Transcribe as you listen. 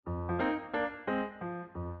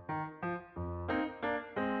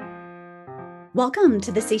Welcome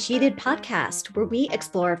to the Satiated podcast, where we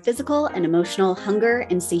explore physical and emotional hunger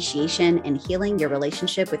and satiation and healing your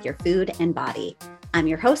relationship with your food and body. I'm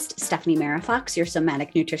your host, Stephanie Marifox, your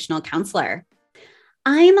somatic nutritional counselor.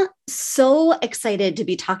 I'm so excited to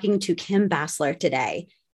be talking to Kim Bassler today.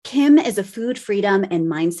 Kim is a food freedom and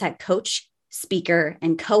mindset coach, speaker,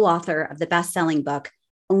 and co-author of the best-selling book,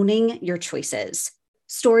 Owning Your Choices: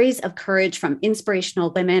 Stories of Courage from Inspirational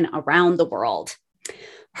Women Around the World.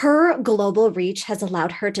 Her global reach has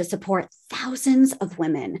allowed her to support thousands of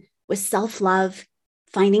women with self-love,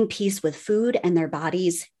 finding peace with food and their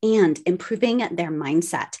bodies, and improving their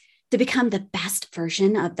mindset to become the best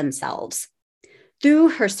version of themselves. Through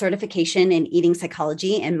her certification in eating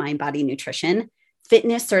psychology and mind-body nutrition,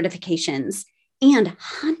 fitness certifications, and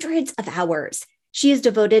hundreds of hours she is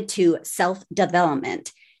devoted to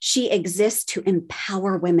self-development. She exists to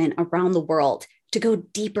empower women around the world to go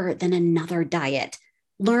deeper than another diet,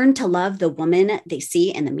 learn to love the woman they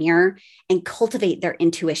see in the mirror, and cultivate their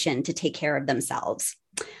intuition to take care of themselves.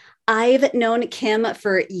 I've known Kim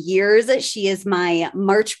for years. She is my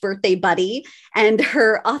March birthday buddy, and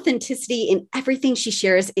her authenticity in everything she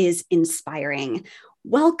shares is inspiring.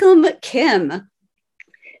 Welcome, Kim.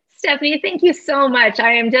 Stephanie, thank you so much.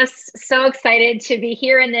 I am just so excited to be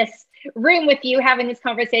here in this room with you, having this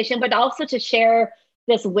conversation, but also to share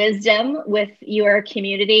this wisdom with your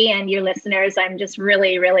community and your listeners. I'm just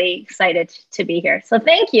really, really excited to be here. So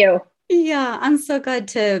thank you. Yeah, I'm so glad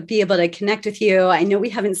to be able to connect with you. I know we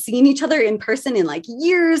haven't seen each other in person in like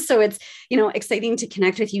years, so it's, exciting to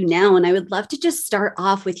connect with you now. And I would love to just start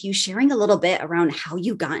off with you sharing a little bit around how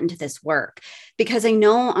you got into this work, because I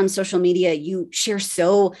know on social media, you share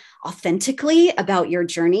so authentically about your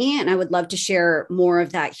journey. And I would love to share more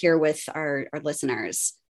of that here with our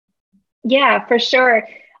listeners. Yeah, for sure.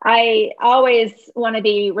 I always want to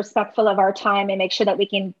be respectful of our time and make sure that we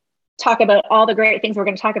can talk about all the great things we're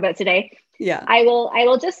going to talk about today. Yeah. I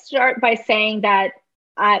will just start by saying that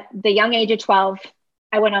at the young age of 12,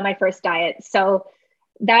 I went on my first diet. So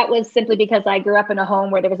that was simply because I grew up in a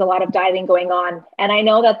home where there was a lot of dieting going on. And I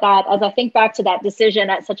know that as I think back to that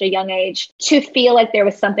decision at such a young age to feel like there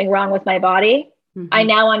was something wrong with my body, I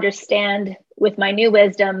now understand with my new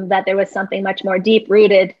wisdom that there was something much more deep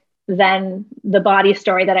rooted than the body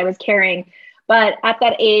story that I was carrying. But at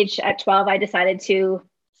that age, at 12, I decided to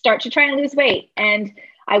start to try and lose weight. And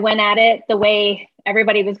I went at it the way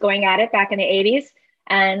everybody was going at it back in the 80s.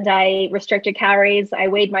 And I restricted calories. I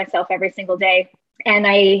weighed myself every single day. And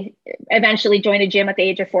I eventually joined a gym at the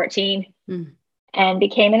age of 14 and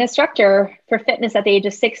became an instructor for fitness at the age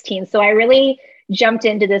of 16. So I really jumped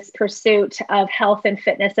into this pursuit of health and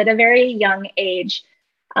fitness at a very young age.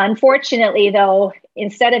 Unfortunately, though,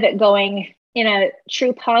 instead of it going in a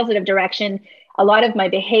true positive direction, a lot of my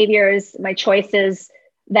behaviors, my choices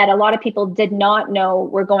that a lot of people did not know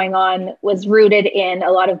were going on was rooted in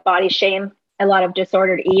a lot of body shame, a lot of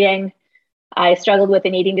disordered eating. I struggled with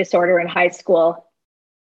an eating disorder in high school,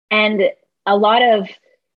 and a lot of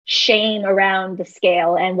shame around the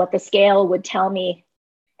scale and what the scale would tell me,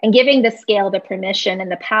 and giving the scale the permission and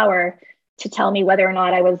the power to tell me whether or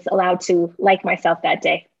not I was allowed to like myself that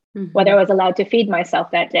day, whether I was allowed to feed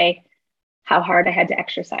myself that day, how hard I had to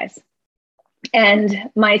exercise. And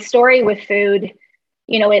my story with food,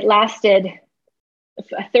 it lasted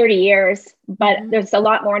 30 years, but there's a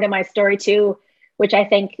lot more to my story too, which I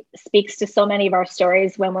think speaks to so many of our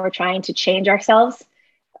stories when we're trying to change ourselves.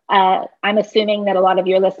 I'm assuming that a lot of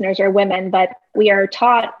your listeners are women, but we are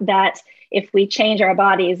taught that if we change our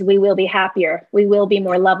bodies, we will be happier, we will be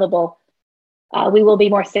more lovable, we will be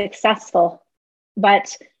more successful.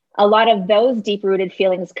 But a lot of those deep-rooted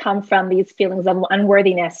feelings come from these feelings of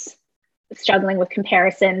unworthiness, struggling with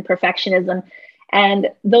comparison, perfectionism, and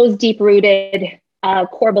those deep-rooted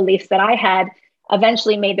core beliefs that I had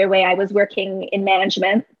eventually made their way. I was working in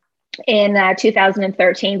management in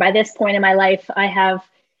 2013. By this point in my life, I have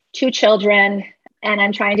 2 children, and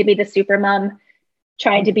I'm trying to be the super mom,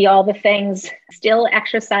 trying to be all the things, still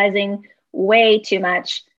exercising way too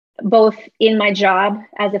much, both in my job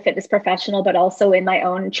as a fitness professional, but also in my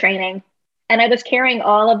own training. And I was carrying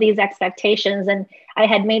all of these expectations, and I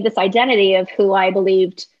had made this identity of who I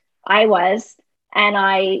believed I was. And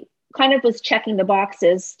I kind of was checking the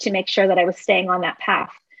boxes to make sure that I was staying on that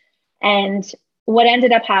path. And what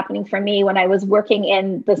ended up happening for me when I was working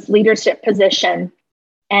in this leadership position,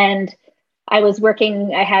 and I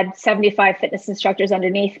had 75 fitness instructors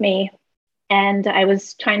underneath me, and I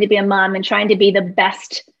was trying to be a mom and trying to be the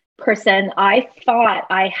best person I thought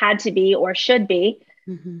I had to be or should be.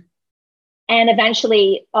 And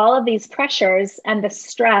eventually all of these pressures and the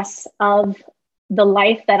stress of the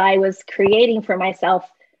life that I was creating for myself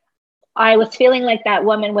I was feeling like that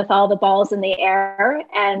woman with all the balls in the air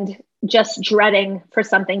and just dreading for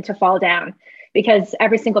something to fall down because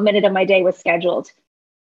every single minute of my day was scheduled.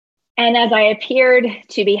 And as I appeared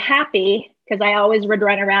to be happy, because I always would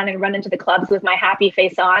run around and run into the clubs with my happy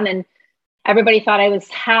face on, and everybody thought I was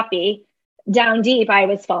happy, down deep, I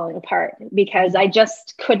was falling apart because I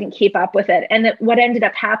just couldn't keep up with it. And what ended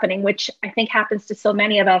up happening, which I think happens to so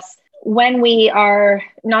many of us, when we are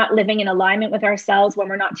not living in alignment with ourselves, when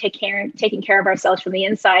we're not taking care of ourselves from the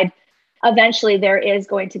inside, eventually there is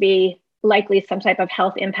going to be likely some type of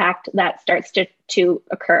health impact that starts to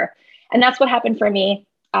occur. And that's what happened for me.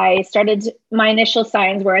 I started, my initial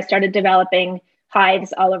signs where I started developing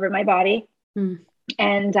hives all over my body.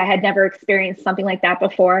 And I had never experienced something like that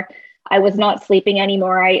before. I was not sleeping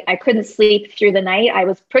anymore. I couldn't sleep through the night. I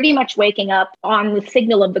was pretty much waking up on the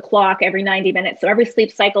signal of the clock every 90 minutes. So every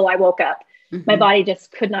sleep cycle, I woke up. My body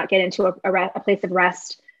just could not get into a place of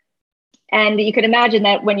rest. And you could imagine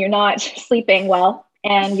that when you're not sleeping well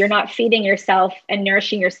and you're not feeding yourself and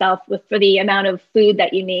nourishing yourself for the amount of food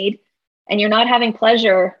that you need, and you're not having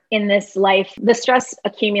pleasure in this life, the stress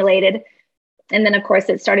accumulated. And then, of course,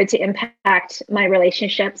 it started to impact my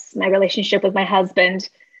relationships, my relationship with my husband,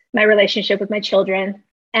 my relationship with my children.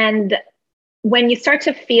 And when you start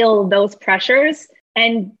to feel those pressures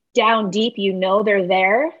and down deep, you know they're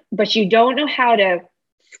there, but you don't know how to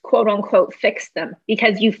quote unquote fix them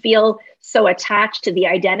because you feel so attached to the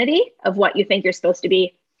identity of what you think you're supposed to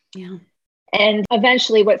be. Yeah. And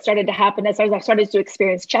eventually what started to happen is I started to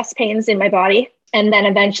experience chest pains in my body. And then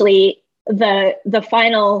eventually the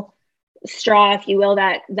final straw, if you will,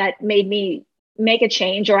 that made me make a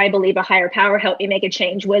change, or I believe a higher power helped me make a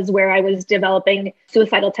change, was where I was developing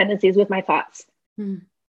suicidal tendencies with my thoughts.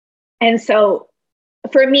 And so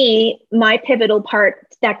for me, my pivotal part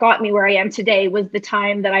that got me where I am today was the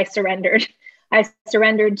time that I surrendered. I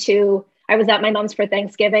was at my mom's for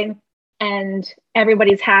Thanksgiving and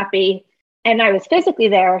everybody's happy. And I was physically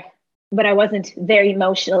there, but I wasn't there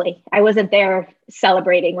emotionally. I wasn't there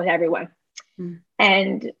celebrating with everyone.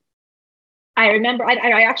 And I remember,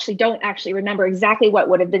 I actually don't remember exactly what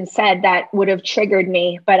would have been said that would have triggered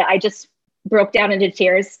me, but I just broke down into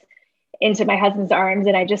tears into my husband's arms.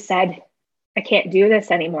 And I just said, I can't do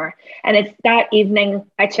this anymore. And it's that evening,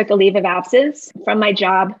 I took a leave of absence from my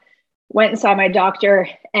job, went and saw my doctor.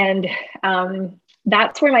 And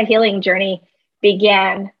that's where my healing journey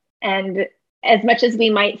began. And as much as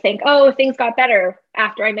we might think, oh, things got better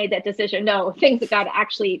after I made that decision, no, things got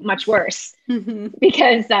actually much worse.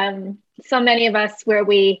 Because so many of us, where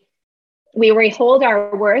we hold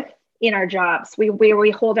our worth in our jobs,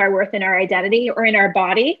 we hold our worth in our identity or in our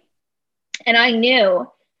body. And I knew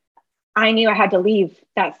I had to leave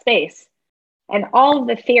that space. And all of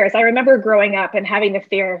the fears, I remember growing up and having the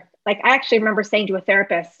fear, like I actually remember saying to a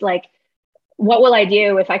therapist, like, what will I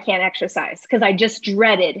do if I can't exercise? Because I just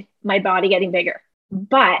dreaded my body getting bigger.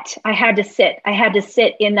 But I had to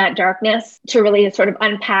sit in that darkness to really sort of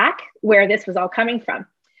unpack where this was all coming from.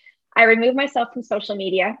 I removed myself from social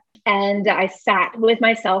media and I sat with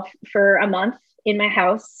myself for a month in my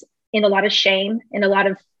house in a lot of shame, in a lot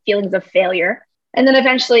of feelings of failure. And then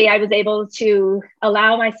eventually I was able to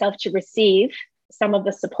allow myself to receive some of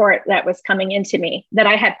the support that was coming into me that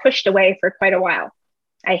I had pushed away for quite a while.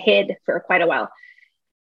 I hid for quite a while.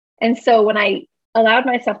 And so when I allowed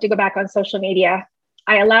myself to go back on social media,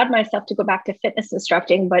 I allowed myself to go back to fitness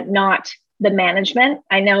instructing, but not the management.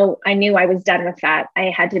 I knew I was done with that.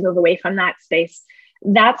 I had to move away from that space.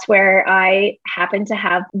 That's where I happened to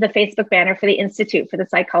have the Facebook banner for the Institute for the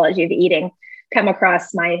Psychology of Eating come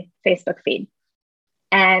across my Facebook feed.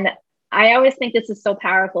 And I always think this is so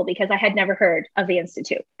powerful because I had never heard of the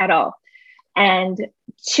Institute at all. And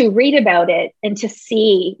to read about it and to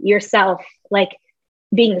see yourself like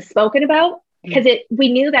being spoken about, because I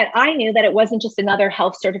knew that it wasn't just another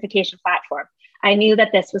health certification platform. I knew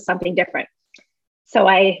that this was something different. So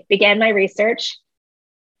I began my research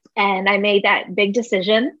and I made that big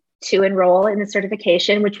decision to enroll in the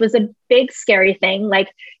certification, which was a big, scary thing.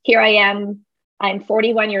 Like, here I am, I'm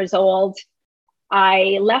 41 years old.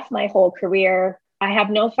 I left my whole career. I have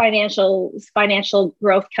no financial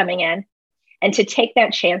growth coming in. And to take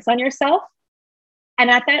that chance on yourself.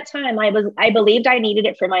 And at that time, I believed I needed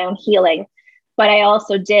it for my own healing, but I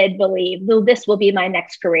also did believe, well, this will be my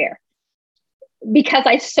next career, because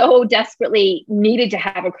I so desperately needed to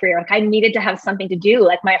have a career. Like, I needed to have something to do.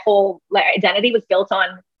 Like, my whole identity was built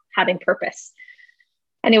on having purpose.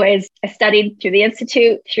 Anyways, I studied through the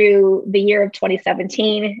Institute through the year of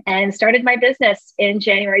 2017 and started my business in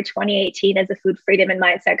January 2018 as a food freedom and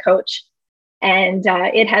mindset coach. And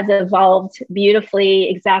it has evolved beautifully,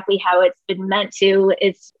 exactly how it's been meant to.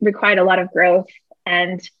 It's required a lot of growth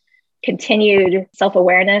and continued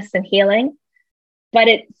self-awareness and healing. But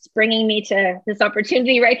it's bringing me to this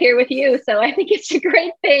opportunity right here with you. So I think it's a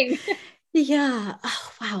great thing. Yeah.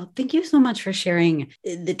 Oh, wow. Thank you so much for sharing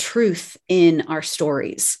the truth in our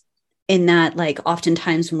stories. In that, like,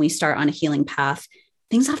 oftentimes when we start on a healing path,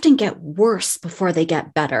 things often get worse before they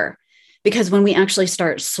get better. Because when we actually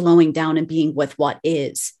start slowing down and being with what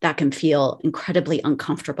is, that can feel incredibly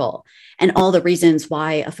uncomfortable. And all the reasons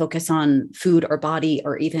why a focus on food or body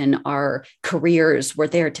or even our careers were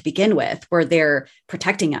there to begin with, were there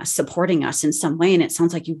protecting us, supporting us in some way. And it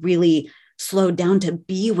sounds like you really slowed down to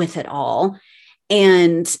be with it all.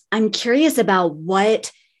 And I'm curious about,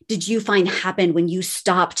 what did you find happened when you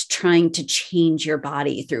stopped trying to change your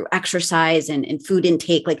body through exercise and food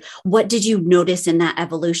intake? Like, what did you notice in that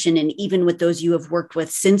evolution? And even with those you have worked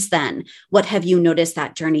with since then, what have you noticed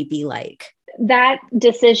that journey be like? That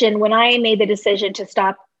decision, when I made the decision to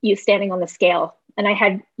stop you standing on the scale, and I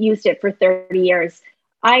had used it for 30 years,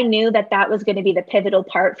 I knew that that was going to be the pivotal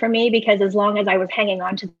part for me, because as long as I was hanging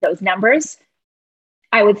on to those numbers,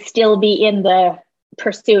 I would still be in the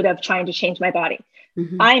pursuit of trying to change my body.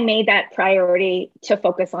 Mm-hmm. I made that priority to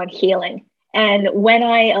focus on healing. And when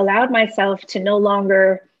I allowed myself to no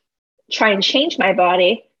longer try and change my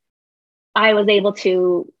body, I was able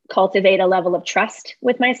to cultivate a level of trust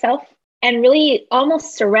with myself and really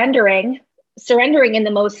almost surrendering in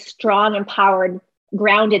the most strong, empowered,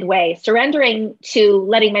 grounded way, surrendering to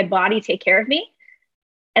letting my body take care of me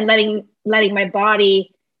and letting my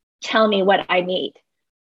body tell me what I need.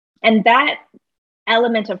 And that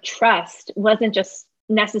element of trust wasn't just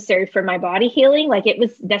necessary for my body healing, like it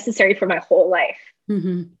was necessary for my whole life.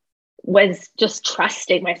 Mm-hmm. Was just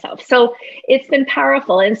trusting myself. So it's been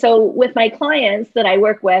powerful. And so with my clients that I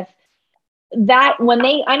work with, that when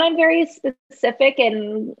and I'm very specific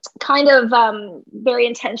and kind of very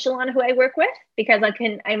intentional on who I work with, because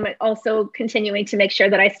I'm also continuing to make sure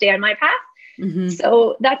that I stay on my path. Mm-hmm.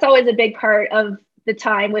 So that's always a big part of the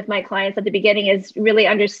time with my clients at the beginning, is really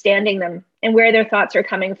understanding them and where their thoughts are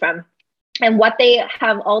coming from. And what they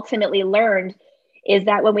have ultimately learned is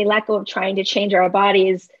that when we let go of trying to change our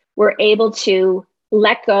bodies, we're able to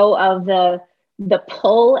let go of the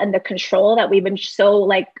pull and the control that we've been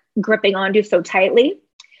so gripping onto so tightly.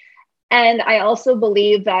 And I also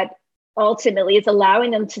believe that ultimately it's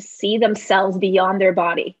allowing them to see themselves beyond their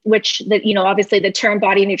body, which obviously the term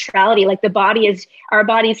body neutrality, like our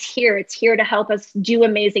body's here. It's here to help us do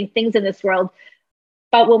amazing things in this world.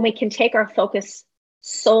 But when we can take our focus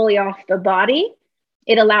solely off the body,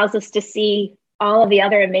 it allows us to see all of the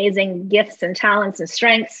other amazing gifts and talents and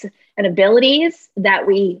strengths and abilities that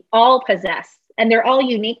we all possess. And they're all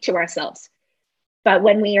unique to ourselves. But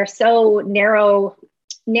when we are so narrow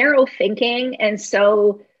thinking and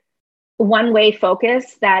so one way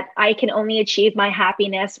focus that I can only achieve my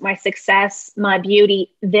happiness, my success, my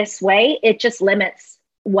beauty this way, it just limits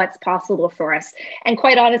what's possible for us. And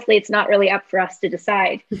quite honestly, it's not really up for us to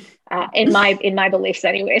decide, in my beliefs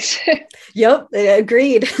anyways. Yep.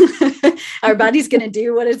 Agreed. Our body's going to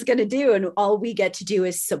do what it's going to do. And all we get to do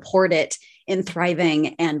is support it in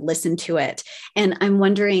thriving and listen to it. And I'm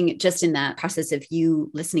wondering, just in that process of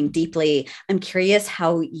you listening deeply, I'm curious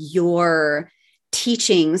how your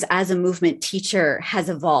teachings as a movement teacher has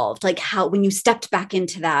evolved. Like, how, when you stepped back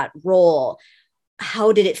into that role,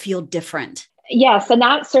 how did it feel different? Yes, and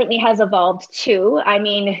that certainly has evolved too. I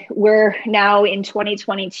mean, we're now in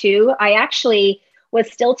 2022. I actually was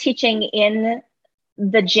still teaching in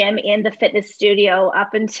the gym, in the fitness studio,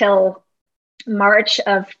 up until March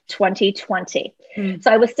of 2020.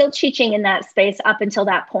 So I was still teaching in that space up until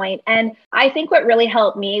that point. And I think what really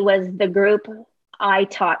helped me was the group I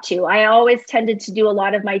taught to. I always tended to do a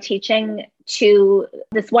lot of my teaching to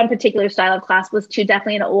this one particular style of class, was to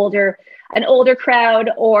definitely an older crowd,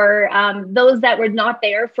 or those that were not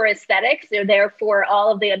there for aesthetics. They're there for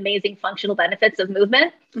all of the amazing functional benefits of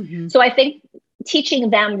movement. Mm-hmm. So I think teaching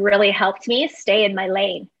them really helped me stay in my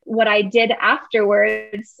lane. What I did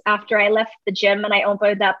afterwards, after I left the gym and I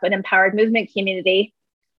opened up an empowered movement community,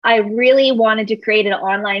 I really wanted to create an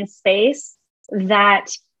online space that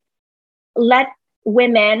let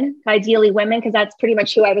women, ideally women, because that's pretty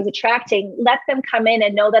much who I was attracting, let them come in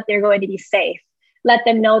and know that they're going to be safe. Let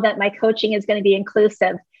them know that my coaching is going to be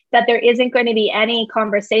inclusive, that there isn't going to be any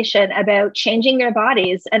conversation about changing their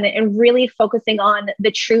bodies, and really focusing on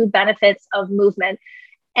the true benefits of movement.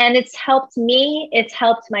 And it's helped me, it's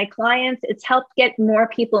helped my clients, it's helped get more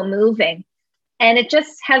people moving. And it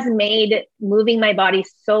just has made moving my body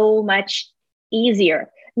so much easier.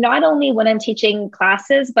 not only when I'm teaching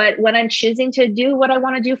classes, but when I'm choosing to do what I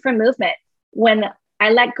want to do for movement. When I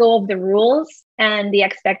let go of the rules and the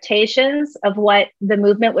expectations of what the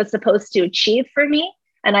movement was supposed to achieve for me,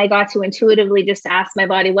 and I got to intuitively just ask my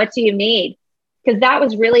body, what do you need? Because that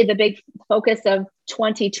was really the big focus of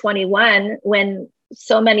 2021 when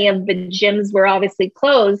so many of the gyms were obviously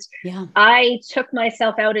closed. Yeah. I took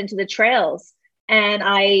myself out into the trails and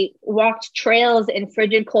I walked trails in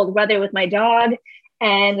frigid cold weather with my dog.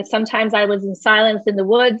 And sometimes I was in silence in the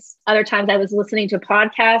woods. Other times I was listening to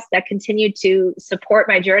podcasts that continued to support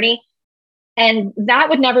my journey. And that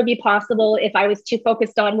would never be possible if I was too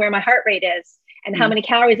focused on where my heart rate is and how many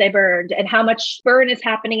calories I burned and how much burn is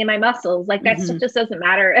happening in my muscles. Like that stuff just doesn't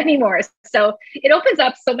matter anymore. So it opens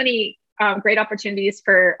up so many great opportunities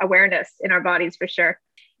for awareness in our bodies for sure.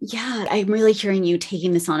 Yeah, I'm really hearing you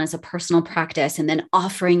taking this on as a personal practice and then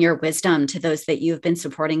offering your wisdom to those that you've been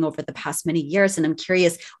supporting over the past many years. And I'm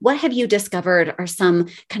curious, what have you discovered are some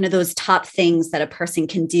kind of those top things that a person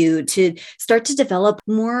can do to start to develop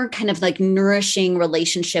more kind of like nourishing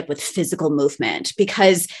relationship with physical movement?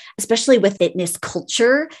 Because especially with fitness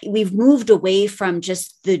culture, we've moved away from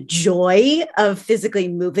just the joy of physically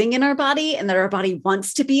moving in our body and that our body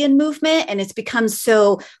wants to be in movement. And it's become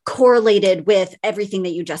so correlated with everything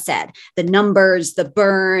that you just said, the numbers, the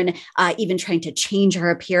burn, even trying to change our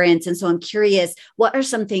appearance. And so I'm curious, what are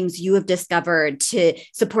some things you have discovered to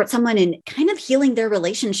support someone in kind of healing their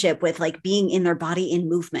relationship with like being in their body in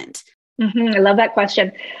movement? I love that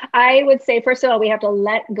question. I would say, first of all, we have to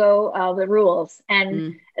let go of the rules.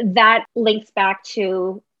 And that links back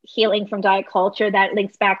to healing from diet culture, that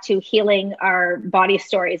links back to healing our body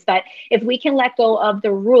stories. But if we can let go of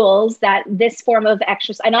the rules that this form of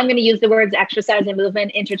exercise, and I'm going to use the words exercise and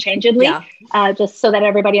movement interchangeably, just so that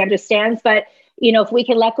everybody understands. But, you know, if we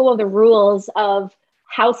can let go of the rules of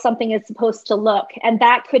how something is supposed to look, and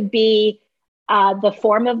that could be the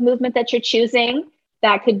form of movement that you're choosing,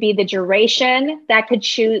 that could be the duration, that could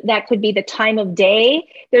be the time of day.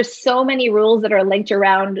 There's so many rules that are linked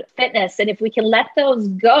around fitness. And if we can let those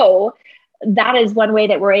go, that is one way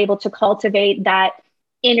that we're able to cultivate that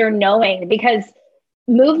inner knowing, because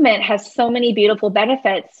movement has so many beautiful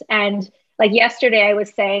benefits. And like yesterday, I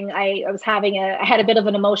was saying, I had a bit of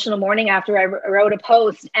an emotional morning after I wrote a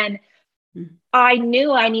post, and I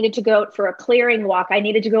knew I needed to go out for a clearing walk. I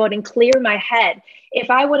needed to go out and clear my head. If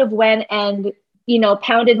I would have went and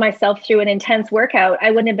pounded myself through an intense workout,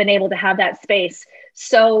 I wouldn't have been able to have that space.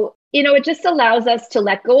 So, it just allows us to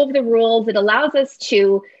let go of the rules. It allows us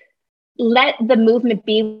to let the movement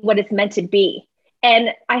be what it's meant to be. And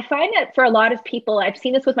I find that for a lot of people, I've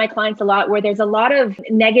seen this with my clients a lot, where there's a lot of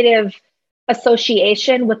negative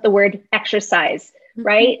association with the word exercise,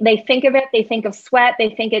 right? They think of it, they think of sweat, they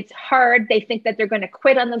think it's hard, they think that they're going to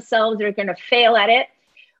quit on themselves, they're going to fail at it.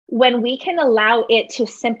 When we can allow it to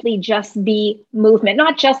simply just be movement,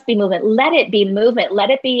 not just be movement, let it be movement, let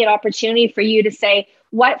it be an opportunity for you to say,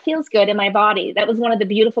 what feels good in my body? That was one of the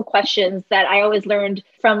beautiful questions that I always learned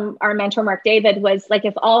from our mentor, Mark David, was like,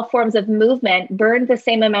 if all forms of movement burned the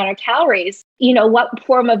same amount of calories, what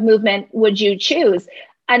form of movement would you choose?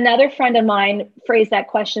 Another friend of mine phrased that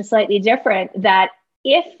question slightly different, that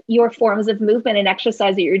if your forms of movement and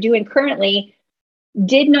exercise that you're doing currently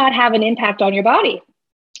did not have an impact on your body,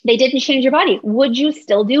 they didn't change your body, would you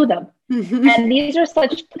still do them? And these are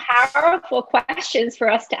such powerful questions for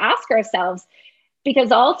us to ask ourselves,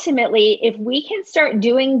 because ultimately, if we can start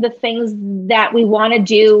doing the things that we want to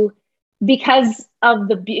do because of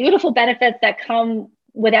the beautiful benefits that come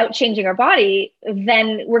without changing our body,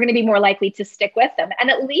 then we're going to be more likely to stick with them and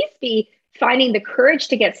at least be finding the courage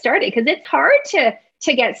to get started, because it's hard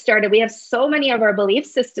to get started. We have so many of our belief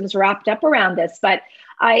systems wrapped up around this, but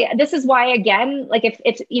this is why, again, like if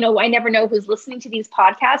I never know who's listening to these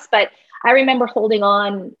podcasts, but I remember holding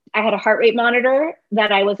on, I had a heart rate monitor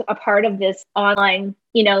that I was a part of this online,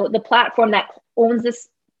 the platform that owns this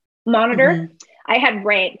monitor. I had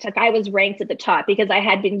ranked, I was ranked at the top because I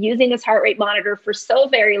had been using this heart rate monitor for so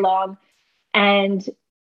very long. And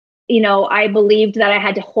I believed that I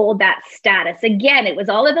had to hold that status. Again, it was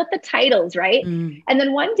all about the titles, right? And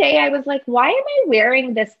then one day I was like, why am I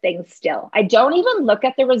wearing this thing still? I don't even look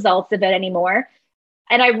at the results of it anymore.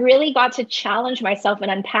 And I really got to challenge myself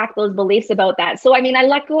and unpack those beliefs about that. So, I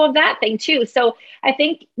let go of that thing too. So I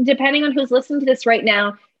think depending on who's listening to this right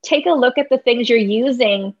now, take a look at the things you're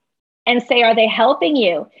using and say, are they helping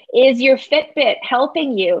you? Is your Fitbit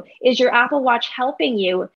helping you? Is your Apple Watch helping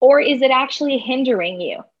you? Or is it actually hindering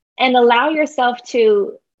you? And allow yourself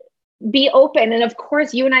to be open. And of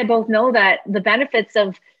course, you and I both know that the benefits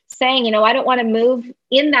of saying, I don't want to move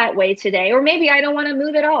in that way today, or maybe I don't want to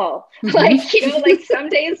move at all. Mm-hmm. Like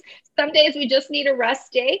some days we just need a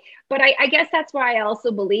rest day. But I guess that's why I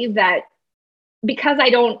also believe that, because I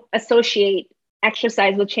don't associate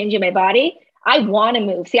exercise with changing my body, I want to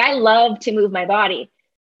move. See, I love to move my body,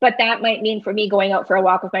 but that might mean for me going out for a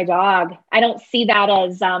walk with my dog. I don't see that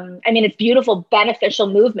as, it's beautiful, beneficial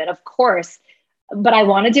movement, of course, but I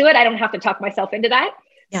want to do it. I don't have to talk myself into that.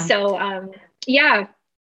 Yeah. So, yeah.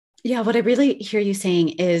 Yeah. What I really hear you saying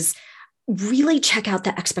is really check out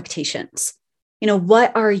the expectations.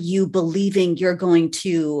 What are you believing you're going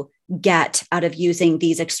to get out of using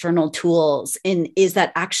these external tools? And is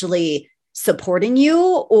that actually supporting you,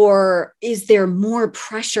 or is there more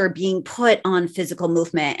pressure being put on physical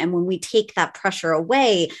movement? And when we take that pressure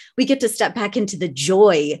away, we get to step back into the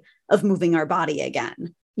joy of moving our body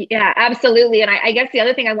again. Yeah, absolutely. And I guess the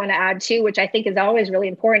other thing I want to add too, which I think is always really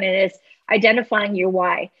important, is identifying your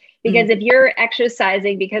why. Because if you're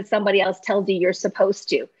exercising because somebody else tells you you're supposed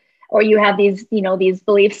to, or you have these, these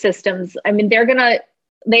belief systems,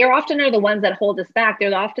 they often are the ones that hold us back.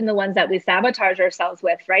 They're often the ones that we sabotage ourselves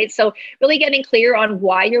with, right? So really getting clear on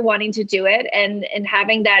why you're wanting to do it, and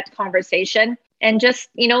having that conversation, and just,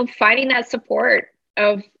 finding that support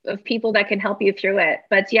of people that can help you through it.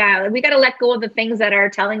 But yeah, we got to let go of the things that are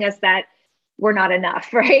telling us that we're not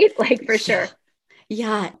enough, right? Like, for sure.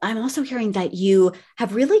 Yeah. I'm also hearing that you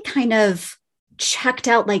have really kind of checked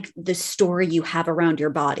out like the story you have around your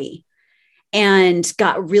body and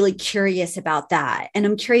got really curious about that. And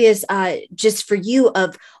I'm curious, just for you,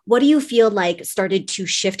 of what do you feel like started to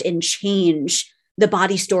shift and change the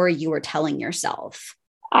body story you were telling yourself?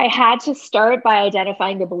 I had to start by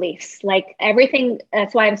identifying the beliefs, like everything.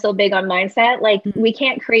 That's why I'm so big on mindset. Like, we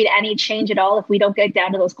can't create any change at all if we don't get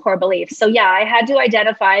down to those core beliefs. So yeah, I had to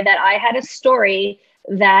identify that I had a story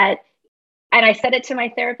that, and I said it to my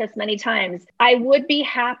therapist many times, I would be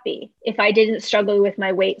happy if I didn't struggle with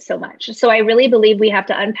my weight so much. So I really believe we have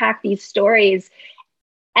to unpack these stories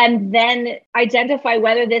and then identify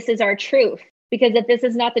whether this is our truth. Because if this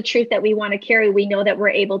is not the truth that we want to carry, we know that we're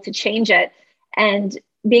able to change it. And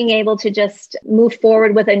being able to just move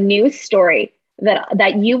forward with a new story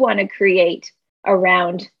that you want to create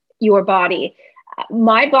around your body.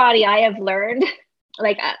 My body, I have learned,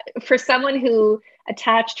 like, for someone who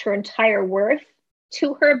attached her entire worth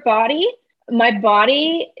to her body, my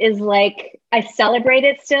body is like, I celebrate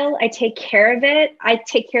it still. I take care of it. I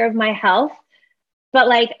take care of my health. But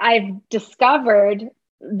like, I've discovered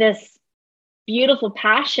this beautiful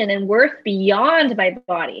passion and worth beyond my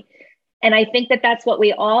body. And I think that that's what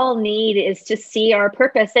we all need, is to see our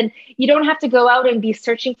purpose. And you don't have to go out and be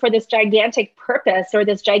searching for this gigantic purpose or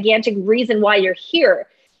this gigantic reason why you're here.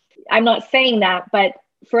 I'm not saying that, but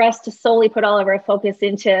for us to solely put all of our focus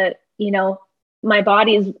into, my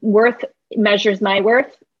body's worth measures my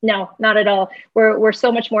worth. No, not at all. We're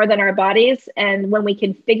so much more than our bodies. And when we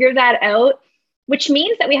can figure that out, which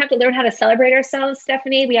means that we have to learn how to celebrate ourselves,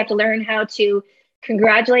 Stephanie, we have to learn how to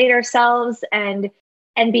congratulate ourselves and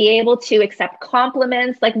be able to accept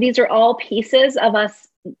compliments. Like, these are all pieces of us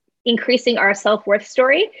increasing our self-worth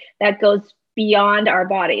story that goes beyond our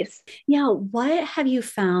bodies. Yeah. What have you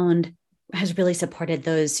found has really supported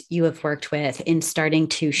those you have worked with in starting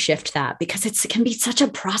to shift that? Because it can be such a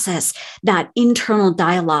process. That internal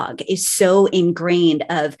dialogue is so ingrained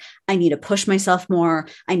of, I need to push myself more.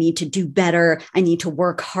 I need to do better. I need to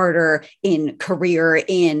work harder in career,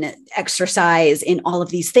 in exercise, in all of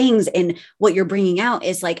these things. And what you're bringing out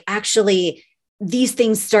is like, actually, these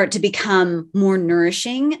things start to become more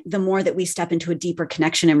nourishing the more that we step into a deeper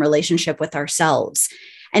connection and relationship with ourselves.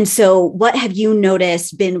 And so what have you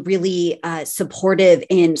noticed been really supportive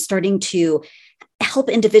in starting to help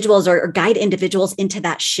individuals or guide individuals into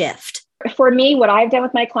that shift? For me, what I've done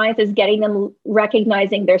with my clients is getting them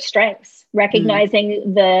recognizing their strengths,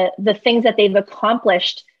 recognizing the things that they've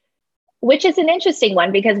accomplished, which is an interesting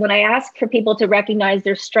one, because when I ask for people to recognize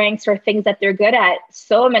their strengths or things that they're good at,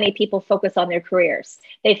 so many people focus on their careers.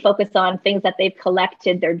 They focus on things that they've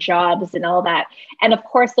collected, their jobs and all that. And of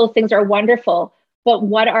course, those things are wonderful. But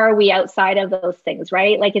what are we outside of those things,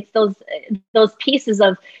 right? Like, it's those pieces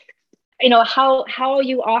of, how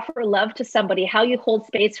you offer love to somebody, how you hold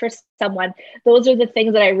space for someone. Those are the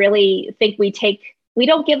things that I really think we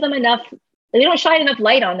don't give them enough, we don't shine enough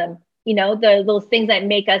light on them, those things that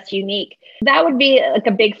make us unique. That would be like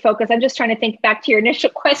a big focus. I'm just trying to think back to your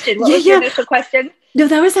initial question. What was your initial question? No,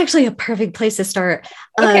 that was actually a perfect place to start.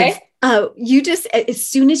 Okay. You just, as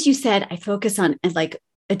soon as you said, I focus on like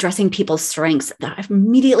addressing people's strengths, that I've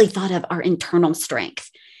immediately thought of our internal strength.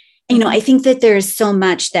 I think that there's so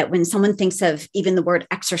much that when someone thinks of even the word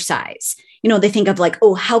exercise, they think of like,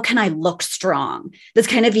 oh, how can I look strong? That's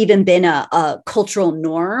kind of even been a cultural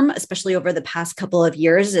norm, especially over the past couple of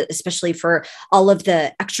years, especially for all of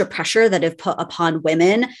the extra pressure that have put upon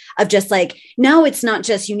women of just like, now it's not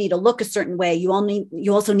just you need to look a certain way. You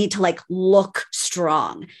also need to like look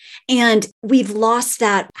strong. And we've lost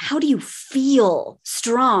that. How do you feel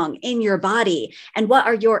strong in your body? And what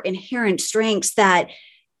are your inherent strengths that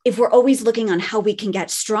if we're always looking on how we can get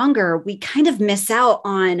stronger, we kind of miss out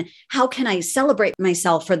on how can I celebrate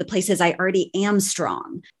myself for the places I already am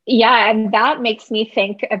strong. Yeah. And that makes me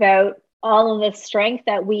think about all of the strength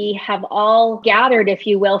that we have all gathered, if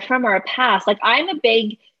you will, from our past. Like I'm a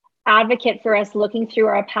big advocate for us looking through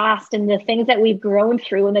our past and the things that we've grown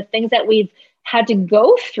through and the things that we've had to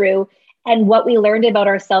go through and what we learned about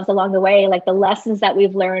ourselves along the way, like the lessons that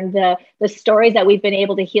we've learned, the stories that we've been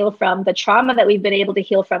able to heal from, the trauma that we've been able to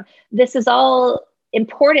heal from. This is all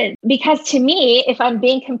important because to me, if I'm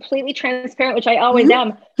being completely transparent, which I always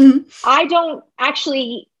am, I don't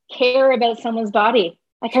actually care about someone's body.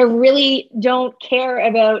 Like I really don't care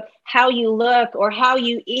about how you look or how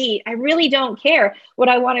you eat. I really don't care. What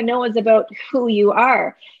I want to know is about who you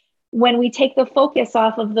are. When we take the focus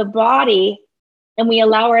off of the body and we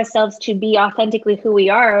allow ourselves to be authentically who we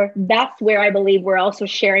are, that's where I believe we're also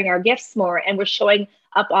sharing our gifts more and we're showing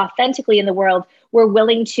up authentically in the world. We're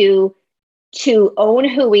willing to own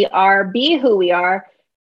who we are, be who we are,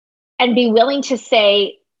 and be willing to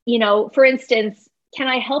say, for instance, can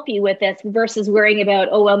I help you with this versus worrying about,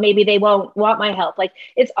 oh, well, maybe they won't want my help. Like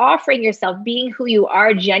it's offering yourself, being who you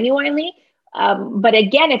are genuinely. But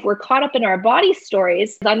again, if we're caught up in our body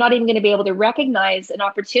stories, I'm not even going to be able to recognize an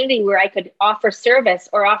opportunity where I could offer service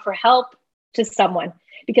or offer help to someone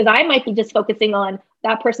because I might be just focusing on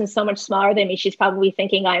that person's so much smaller than me. She's probably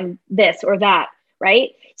thinking I'm this or that,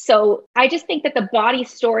 right? So I just think that the body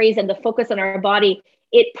stories and the focus on our body,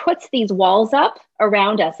 it puts these walls up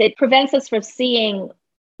around us. It prevents us from seeing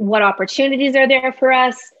what opportunities are there for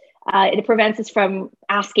us. It prevents us from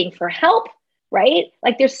asking for help. Right?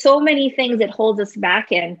 Like there's so many things that holds us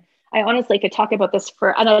back in. I honestly could talk about this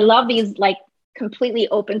and I love these like completely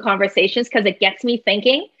open conversations because it gets me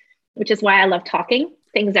thinking, which is why I love talking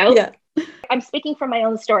things out. Yeah. I'm speaking from my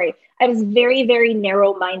own story. I was very, very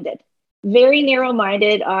narrow-minded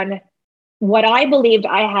on what I believed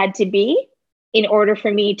I had to be in order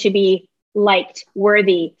for me to be liked,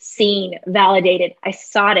 worthy, seen, validated. I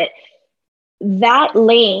sought it. That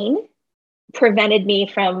lane prevented me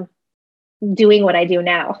from doing what I do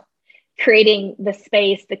now, creating the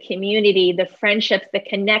space, the community, the friendships, the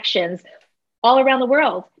connections all around the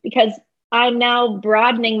world, because I'm now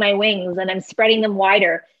broadening my wings and I'm spreading them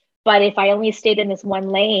wider. But if I only stayed in this one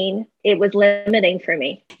lane, it was limiting for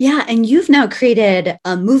me. Yeah. And you've now created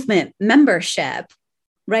a movement membership,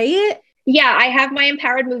 right? Yeah, I have my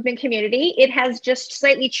Empowered Movement community. It has just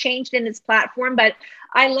slightly changed in its platform, but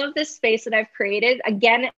I love this space that I've created.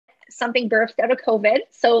 Again, something birthed out of COVID.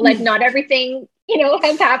 So like not everything,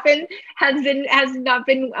 has happened, has not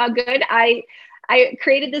been good. I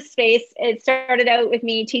created this space. It started out with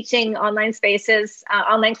me teaching online spaces,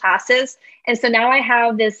 online classes. And so now I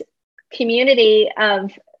have this community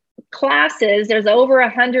of classes. There's over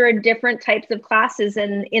 100 different types of classes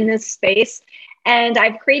in this space. And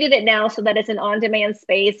I've created it now so that it's an on-demand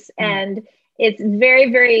space. And it's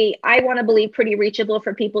very, very, I want to believe pretty reachable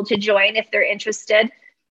for people to join if they're interested.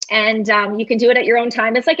 And you can do it at your own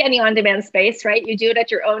time. It's like any on-demand space, right? You do it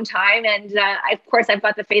at your own time. And of course, I've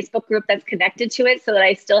got the Facebook group that's connected to it so that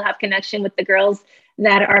I still have connection with the girls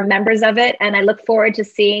that are members of it. And I look forward to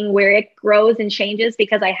seeing where it grows and changes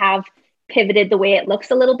because I have pivoted the way it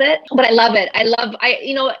looks a little bit. But I love it.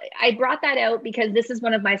 I brought that out because this is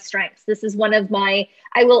one of my strengths. This is one of I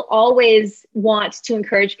will always want to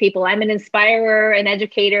encourage people. I'm an inspirer, an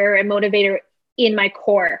educator, and motivator in my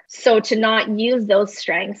core. So to not use those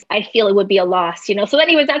strengths, I feel it would be a loss, So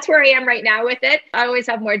anyways, that's where I am right now with it. I always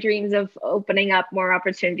have more dreams of opening up more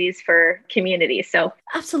opportunities for community. So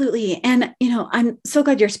absolutely. And, I'm so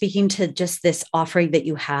glad you're speaking to just this offering that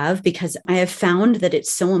you have, because I have found that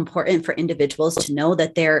it's so important for individuals to know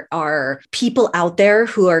that there are people out there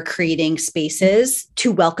who are creating spaces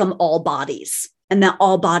to welcome all bodies and that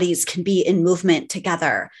all bodies can be in movement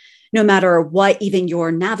together. No matter what even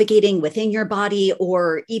you're navigating within your body,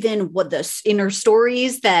 or even what the inner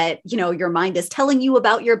stories that, your mind is telling you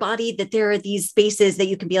about your body, that there are these spaces that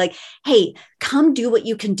you can be like, hey, come do what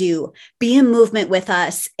you can do, be in movement with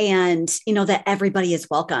us, and that everybody is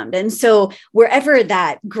welcomed. And so wherever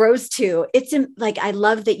that grows to, it's like, I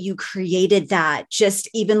love that you created that. Just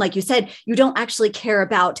even like you said, you don't actually care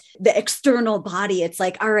about the external body. It's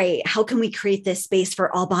like, all right, how can we create this space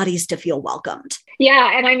for all bodies to feel welcomed?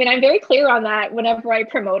 Yeah. And I mean, I'm very clear on that whenever I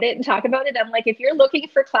promote it and talk about it. I'm like, if you're looking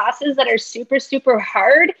for classes that are super, super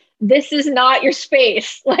hard, this is not your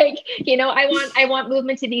space. Like, I want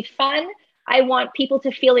movement to be fun. I want people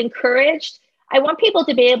to feel encouraged. I want people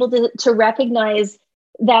to be able to recognize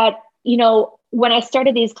that, when I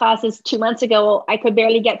started these classes 2 months ago, I could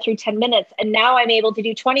barely get through 10 minutes. And now I'm able to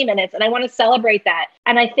do 20 minutes. And I want to celebrate that.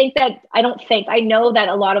 And I know that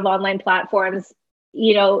a lot of online platforms,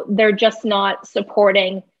 they're just not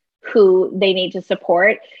supporting who they need to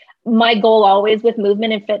support. My goal always with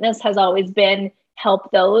movement and fitness has always been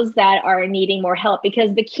help those that are needing more help,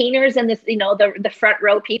 because the keeners and this, the front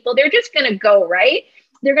row people, they're just going to go, right?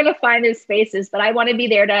 They're going to find those spaces, but I want to be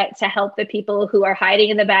there to help the people who are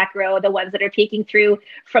hiding in the back row, the ones that are peeking through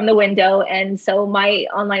from the window. And so my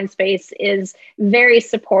online space is very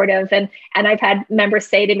supportive. And I've had members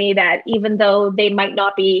say to me that even though they might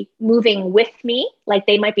not be moving with me, like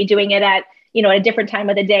they might be doing it at, a different time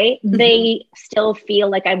of the day, they still feel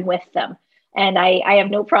like I'm with them. And I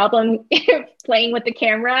have no problem playing with the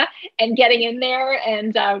camera and getting in there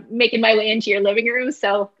and making my way into your living room.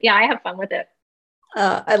 So yeah, I have fun with it.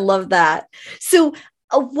 I love that. So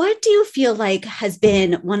what do you feel like has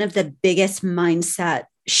been one of the biggest mindset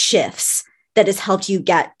shifts that has helped you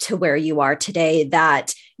get to where you are today,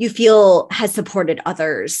 that you feel has supported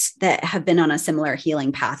others that have been on a similar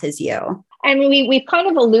healing path as you? I mean, we've kind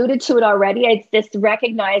of alluded to it already. It's just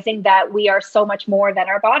recognizing that we are so much more than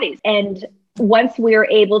our bodies. And once we're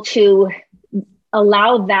able to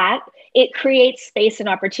allow that, it creates space and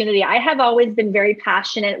opportunity. I have always been very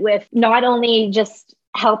passionate with not only just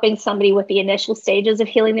helping somebody with the initial stages of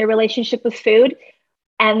healing their relationship with food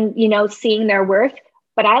and, seeing their worth,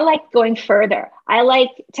 but I like going further. I like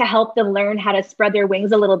to help them learn how to spread their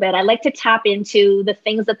wings a little bit. I like to tap into the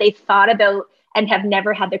things that they've thought about and have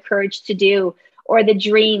never had the courage to do, or the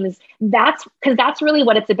dreams. That's really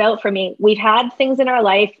what it's about for me. We've had things in our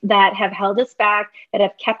life that have held us back, that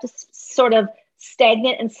have kept us sort of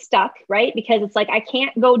stagnant and stuck, right? Because it's like, I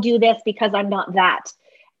can't go do this because I'm not that.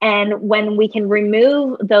 And when we can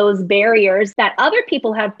remove those barriers that other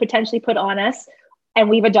people have potentially put on us and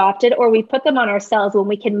we've adopted, or we put them on ourselves, when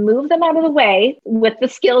we can move them out of the way with the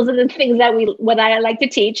skills and the things that I like to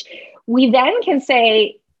teach, we then can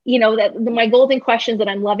say, that my golden questions that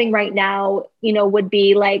I'm loving right now, would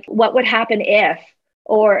be like, what would happen if,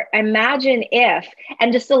 or imagine if,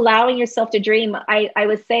 and just allowing yourself to dream. I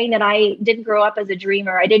was saying that I didn't grow up as a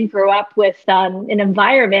dreamer. I didn't grow up with an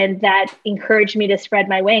environment that encouraged me to spread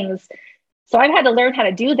my wings. So I've had to learn how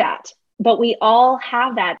to do that. But we all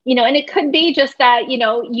have that, and it could be just that,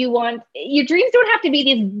 your dreams don't have to be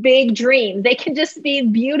these big dreams. They can just be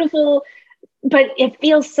beautiful. But it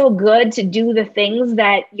feels so good to do the things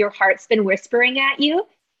that your heart's been whispering at you.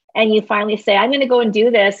 And you finally say, I'm going to go and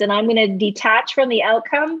do this, and I'm going to detach from the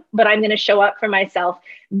outcome, but I'm going to show up for myself.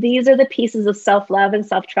 These are the pieces of self-love and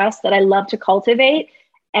self-trust that I love to cultivate.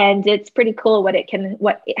 And it's pretty cool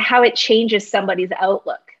how it changes somebody's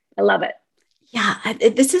outlook. I love it. Yeah,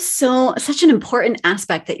 this is such an important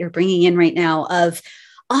aspect that you're bringing in right now of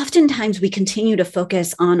oftentimes we continue to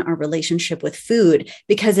focus on our relationship with food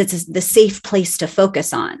because it's the safe place to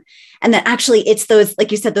focus on. And that actually it's those,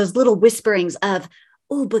 like you said, those little whisperings of,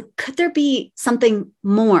 oh, but could there be something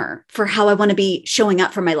more for how I want to be showing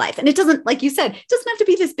up for my life? And it doesn't, like you said, it doesn't have to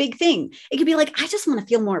be this big thing. It could be like, I just want to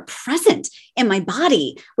feel more present in my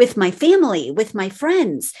body, with my family, with my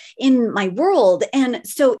friends, in my world. And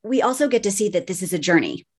so we also get to see that this is a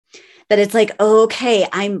journey. That it's like, okay,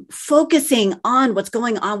 I'm focusing on what's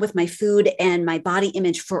going on with my food and my body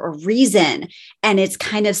image for a reason. And it's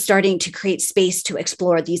kind of starting to create space to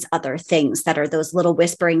explore these other things that are those little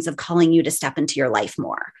whisperings of calling you to step into your life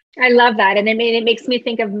more. I love that. And it makes me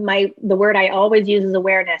think of the word I always use is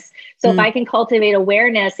awareness. So if I can cultivate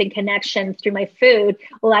awareness and connection through my food,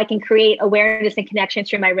 well, I can create awareness and connection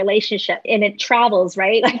through my relationship, and it travels,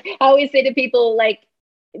 right? Like I always say to people, like,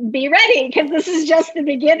 be ready, because this is just the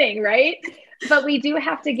beginning, right? But we do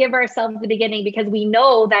have to give ourselves the beginning, because we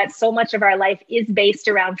know that so much of our life is based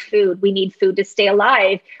around food. We need food to stay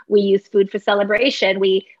alive. We use food for celebration.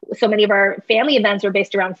 So many of our family events are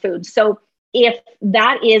based around food. So if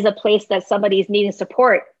that is a place that somebody's needing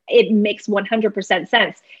support, it makes 100%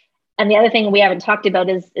 sense. And the other thing we haven't talked about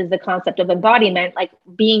is the concept of embodiment, like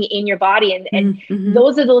being in your body. And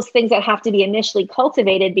those are those things that have to be initially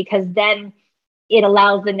cultivated, because then it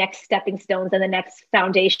allows the next stepping stones and the next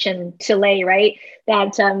foundation to lay, right?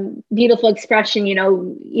 That beautiful expression,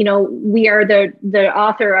 we are the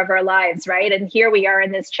author of our lives, right? And here we are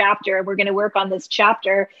in this chapter. We're going to work on this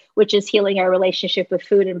chapter, which is healing our relationship with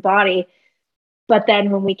food and body. But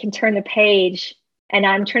then when we can turn the page, and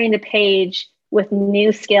I'm turning the page with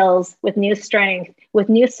new skills, with new strength, with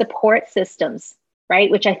new support systems,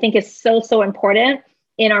 right? Which I think is so, so important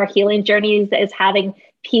in our healing journeys, is having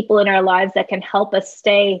people in our lives that can help us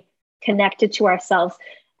stay connected to ourselves.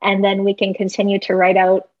 And then we can continue to write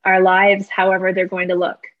out our lives however they're going to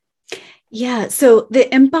look. Yeah. So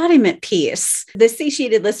the embodiment piece, the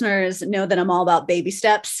satiated listeners know that I'm all about baby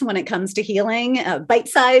steps when it comes to healing,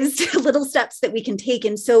 bite-sized little steps that we can take.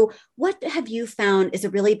 And so what have you found is a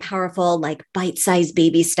really powerful, like bite-sized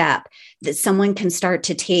baby step that someone can start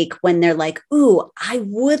to take when they're like, ooh, I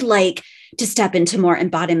would like to step into more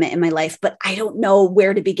embodiment in my life, but I don't know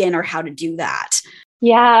where to begin or how to do that?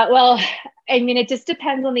 Yeah, well, I mean, it just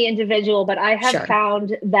depends on the individual, but I have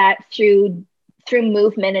found that through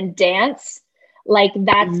movement and dance, like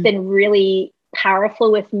that's been really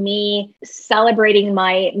powerful with me, celebrating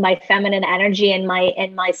my feminine energy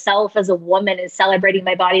and myself as a woman, and celebrating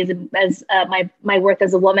my body as my worth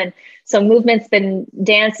as a woman. So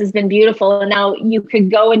dance has been beautiful. And now you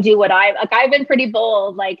could go and do I've been pretty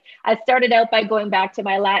bold. Like I started out by going back to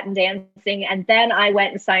my Latin dancing, and then I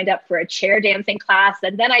went and signed up for a chair dancing class.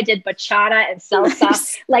 And then I did bachata and salsa.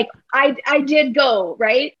 Nice. Like I did go,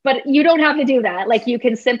 right? But you don't have to do that. Like you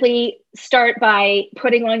can simply start by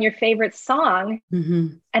putting on your favorite song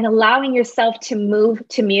and allowing yourself to move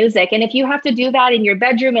to music. And if you have to do that in your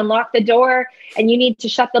bedroom and lock the door, and you need to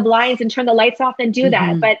shut the blinds and turn the lights off, then do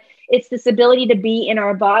that. But it's this ability to be in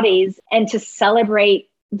our bodies and to celebrate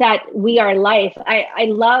that we are life. I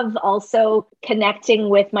love also connecting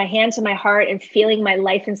with my hand to my heart and feeling my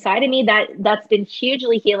life inside of me. That's been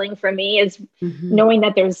hugely healing for me, is knowing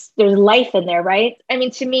that there's life in there, right? I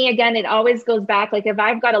mean, to me, again, it always goes back, like if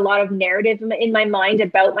I've got a lot of narrative in my mind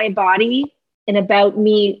about my body and about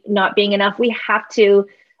me not being enough, we have to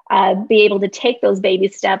be able to take those baby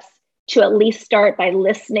steps to at least start by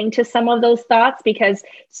listening to some of those thoughts, because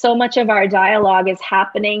so much of our dialogue is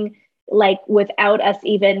happening like without us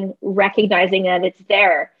even recognizing that it's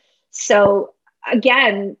there. So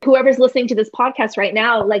again, whoever's listening to this podcast right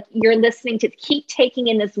now, like you're listening to, keep taking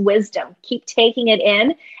in this wisdom, keep taking it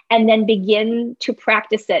in, and then begin to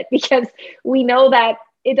practice it, because we know that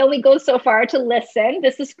it only goes so far to listen.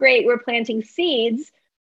 This is great. We're planting seeds.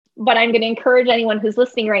 But I'm going to encourage anyone who's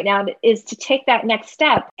listening right now is to take that next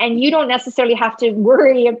step. And you don't necessarily have to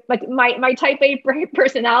worry. Like my type A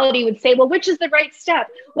personality would say, well, which is the right step?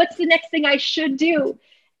 What's the next thing I should do?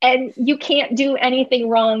 And you can't do anything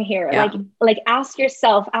wrong here. Yeah. Like ask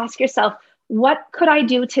yourself, what could I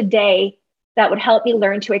do today that would help me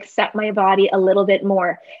learn to accept my body a little bit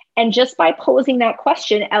more? And just by posing that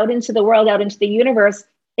question out into the world, out into the universe,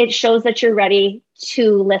 it shows that you're ready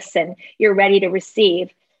to listen. You're ready to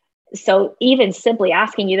receive. So even simply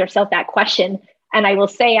asking yourself that question, and I will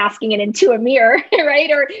say asking it into a mirror, right?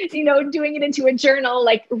 Or, doing it into a journal,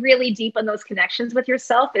 like really deep on those connections with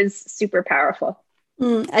yourself, is super powerful.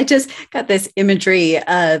 I just got this imagery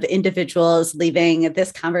of individuals leaving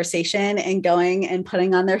this conversation and going and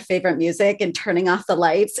putting on their favorite music and turning off the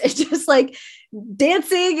lights. It's just like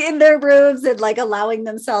dancing in their rooms and like allowing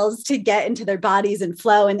themselves to get into their bodies and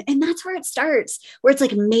flow. And that's where it starts, where it's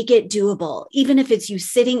like, make it doable, even if it's you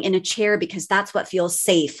sitting in a chair, because that's what feels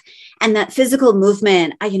safe. And that physical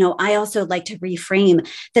movement, I also like to reframe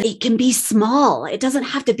that it can be small. It doesn't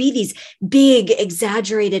have to be these big,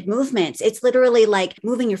 exaggerated movements. It's literally like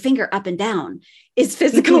moving your finger up and down is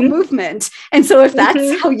physical movement. And so if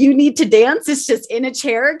that's how you need to dance, it's just in a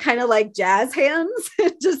chair, kind of like jazz hands,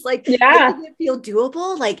 just like making it feel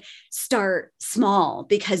doable, like start small,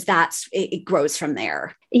 because it grows from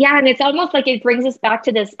there. Yeah. And it's almost like it brings us back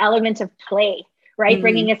to this element of play, right?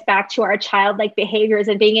 Bringing us back to our childlike behaviors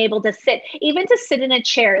and being able to sit in a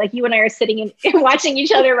chair, like you and I are sitting and watching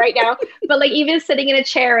each other right now, but like even sitting in a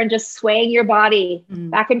chair and just swaying your body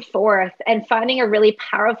back and forth and finding a really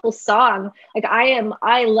powerful song. Like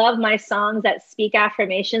I love my songs that speak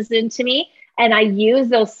affirmations into me. And I use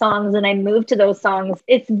those songs and I move to those songs.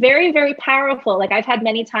 It's very, very powerful. Like I've had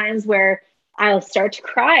many times where I'll start to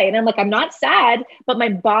cry and I'm like, I'm not sad, but my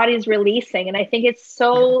body's releasing. And I think it's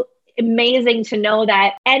so amazing to know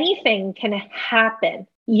that anything can happen.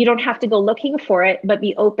 You don't have to go looking for it, but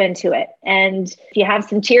be open to it. And if you have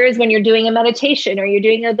some tears when you're doing a meditation or you're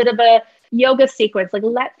doing a bit of a yoga sequence, like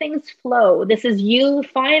let things flow. This is you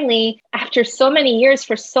finally, after so many years,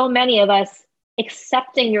 for so many of us,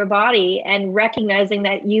 accepting your body and recognizing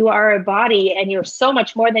that you are a body and you're so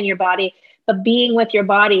much more than your body, but being with your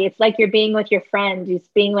body, it's like you're being with your friend. It's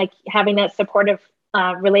being like having that supportive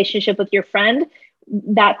relationship with your friend,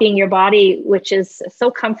 that being your body, which is so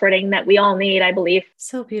comforting, that we all need, I believe.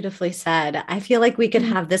 So beautifully said. I feel like we could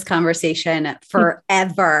have this conversation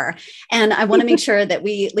forever. And I want to make sure that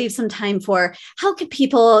we leave some time for how could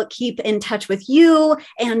people keep in touch with you?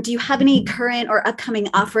 And do you have any current or upcoming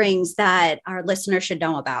offerings that our listeners should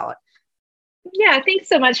know about? Yeah, thanks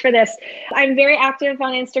so much for this. I'm very active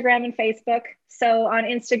on Instagram and Facebook. So on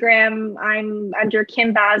Instagram, I'm under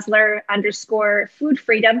Kim Basler _food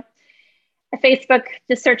freedom. Facebook,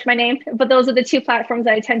 just search my name. But those are the two platforms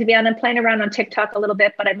that I tend to be on. I'm playing around on TikTok a little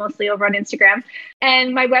bit, but I'm mostly over on Instagram.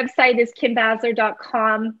 And my website is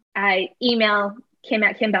kimbasler.com. I email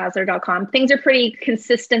kim@kimbasler.com. Things are pretty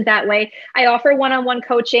consistent that way. I offer one-on-one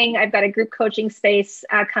coaching. I've got a group coaching space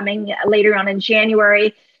coming later on in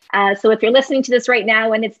January. So if you're listening to this right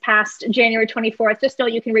now and it's past January 24th, just know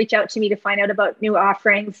you can reach out to me to find out about new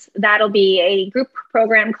offerings. That'll be a group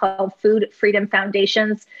program called Food Freedom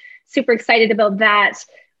Foundations. Super excited about that.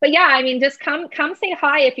 But yeah, I mean, just come say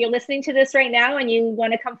hi. If you're listening to this right now and you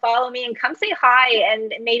want to come follow me, and come say hi,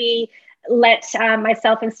 and maybe let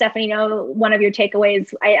myself and Stephanie know one of your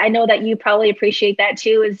takeaways. I know that you probably appreciate that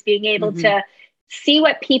too, is being able to see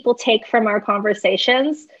what people take from our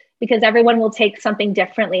conversations, because everyone will take something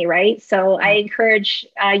differently, right? So I encourage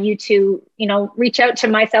you to, reach out to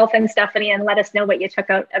myself and Stephanie and let us know what you took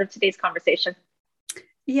out of today's conversation.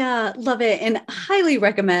 Yeah, love it. And highly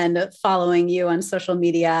recommend following you on social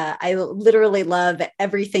media. I literally love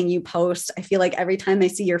everything you post. I feel like every time I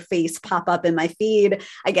see your face pop up in my feed,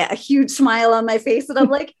 I get a huge smile on my face and I'm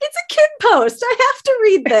like, it's a kid post. I have to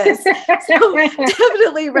read this. So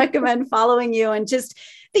definitely recommend following you, and just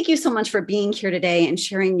thank you so much for being here today and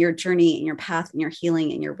sharing your journey and your path and your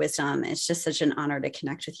healing and your wisdom. It's just such an honor to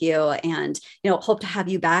connect with you, and, hope to have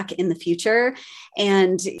you back in the future.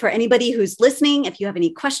 And for anybody who's listening, if you have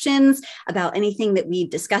any questions about anything that we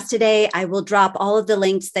discussed today, I will drop all of the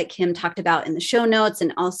links that Kim talked about in the show notes,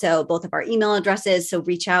 and also both of our email addresses. So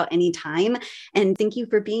reach out anytime. And thank you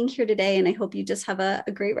for being here today. And I hope you just have a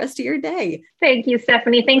great rest of your day. Thank you,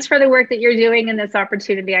 Stephanie. Thanks for the work that you're doing in this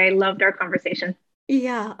opportunity. I loved our conversation.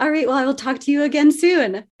 Yeah. All right. Well, I will talk to you again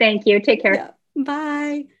soon. Thank you. Take care. Yeah.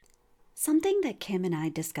 Bye. Something that Kim and I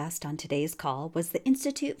discussed on today's call was the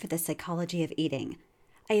Institute for the Psychology of Eating.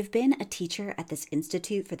 I have been a teacher at this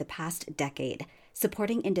institute for the past decade,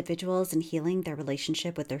 supporting individuals in healing their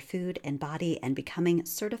relationship with their food and body and becoming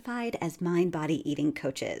certified as mind-body eating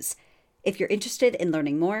coaches. If you're interested in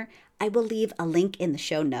learning more, I will leave a link in the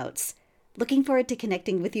show notes. Looking forward to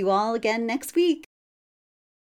connecting with you all again next week.